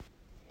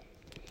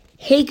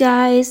Hey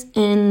guys,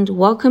 and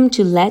welcome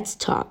to Let's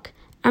Talk.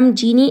 I'm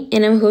Jeannie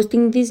and I'm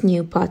hosting this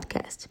new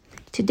podcast.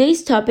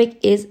 Today's topic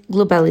is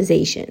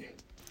globalization.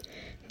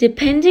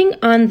 Depending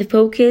on the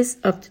focus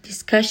of the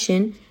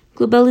discussion,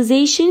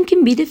 globalization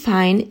can be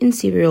defined in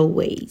several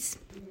ways.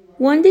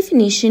 One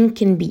definition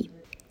can be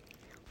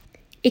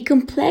a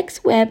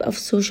complex web of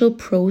social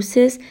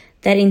process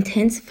that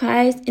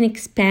intensifies and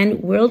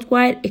expands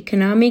worldwide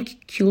economic,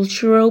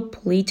 cultural,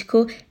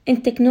 political,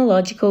 and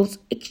technological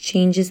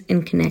exchanges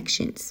and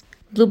connections.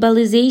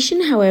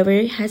 Globalization,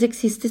 however, has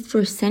existed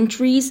for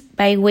centuries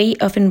by way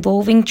of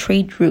involving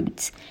trade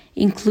routes,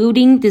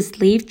 including the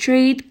slave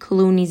trade,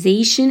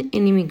 colonization,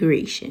 and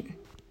immigration.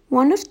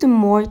 One of the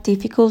more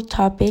difficult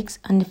topics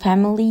on the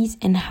families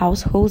and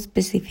household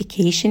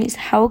specification is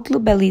how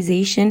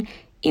globalization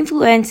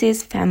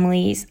influences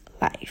families'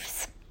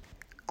 lives.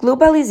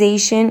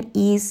 Globalization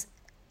is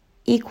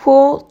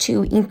equal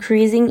to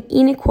increasing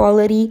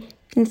inequality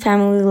in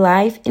family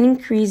life and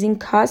increasing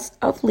costs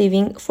of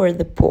living for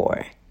the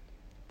poor.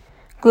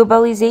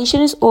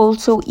 Globalization is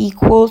also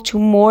equal to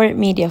more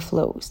media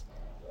flows.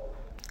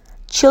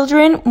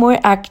 Children, more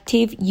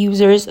active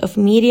users of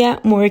media,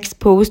 more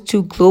exposed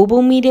to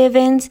global media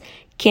events,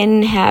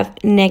 can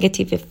have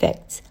negative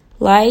effects,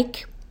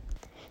 like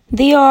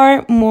they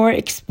are more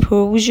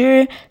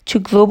exposure to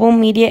global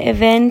media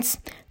events.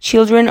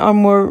 Children are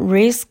more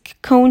risk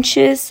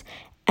conscious,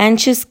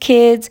 anxious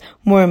kids,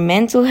 more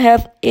mental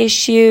health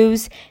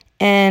issues,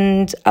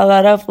 and a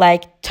lot of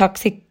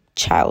toxic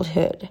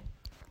childhood.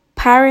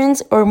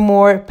 Parents are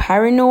more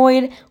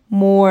paranoid,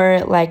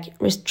 more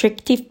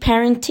restrictive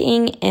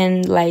parenting,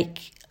 and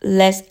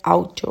less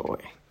outdoor.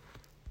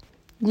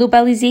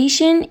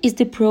 Globalization is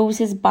the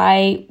process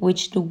by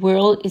which the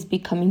world is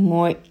becoming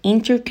more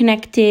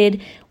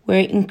interconnected,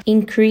 where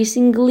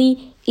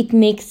increasingly it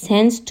makes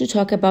sense to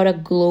talk about a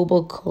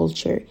global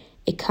culture,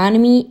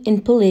 economy,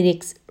 and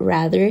politics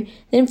rather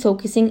than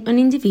focusing on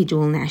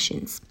individual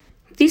nations.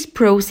 This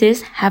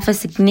process has a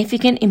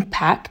significant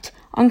impact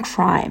on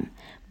crime,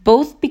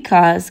 both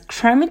because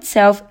crime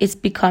itself is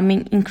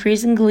becoming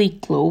increasingly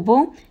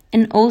global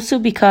and also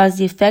because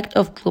the effect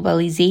of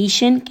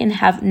globalization can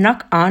have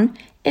knock-on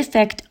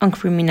effect on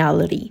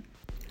criminality.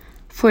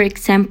 For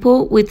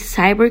example, with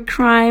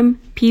cybercrime,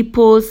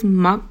 people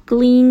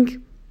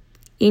smuggling,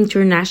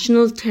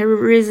 international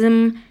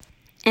terrorism,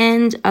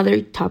 and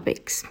other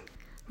topics.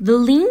 The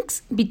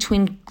links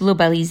between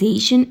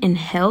globalization and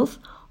health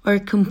are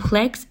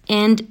complex,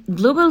 and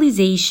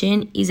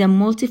globalization is a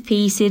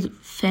multifaceted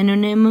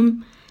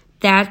phenomenon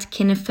that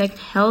can affect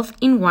health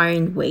in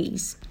varying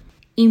ways.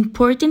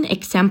 Important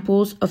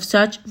examples of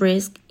such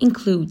risk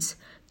includes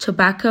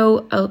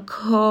tobacco,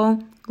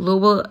 alcohol,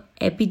 global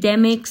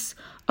epidemics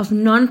of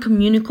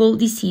non-communicable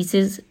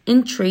diseases,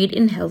 and trade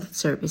in health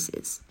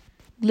services.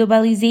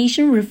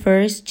 Globalization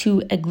refers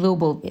to a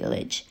global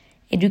village.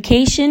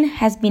 Education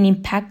has been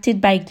impacted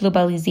by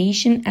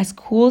globalization as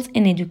schools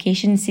and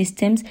education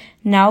systems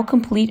now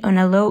compete on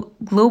a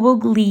global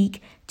league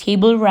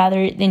table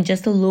rather than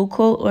just a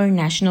local or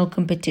national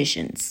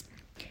competitions.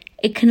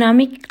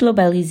 Economic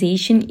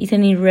globalization is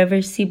an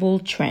irreversible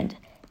trend.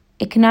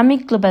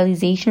 Economic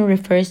globalization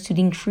refers to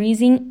the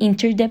increasing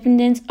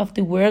interdependence of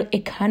the world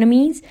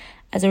economies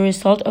as a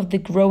result of the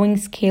growing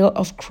scale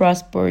of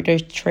cross-border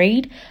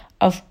trade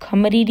of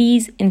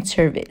commodities and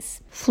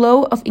service,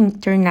 flow of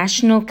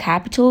international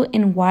capital,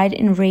 and wide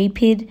and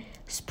rapid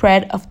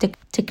spread of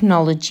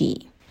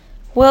technology.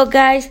 Well,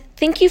 guys,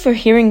 thank you for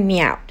hearing me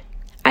out.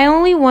 I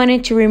only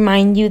wanted to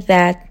remind you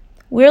that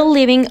we're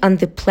living on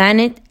the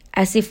planet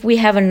as if we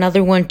have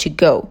another one to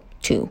go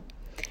to.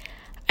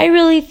 I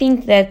really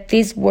think that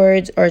these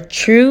words are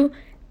true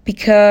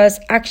because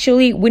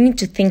actually we need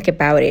to think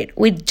about it.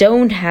 We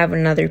don't have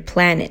another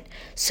planet,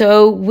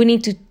 so we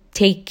need to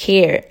take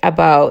care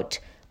about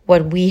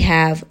what we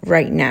have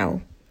right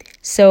now.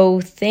 So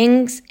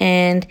thanks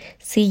and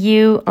see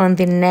you on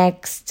the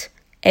next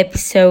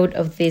episode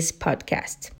of this podcast.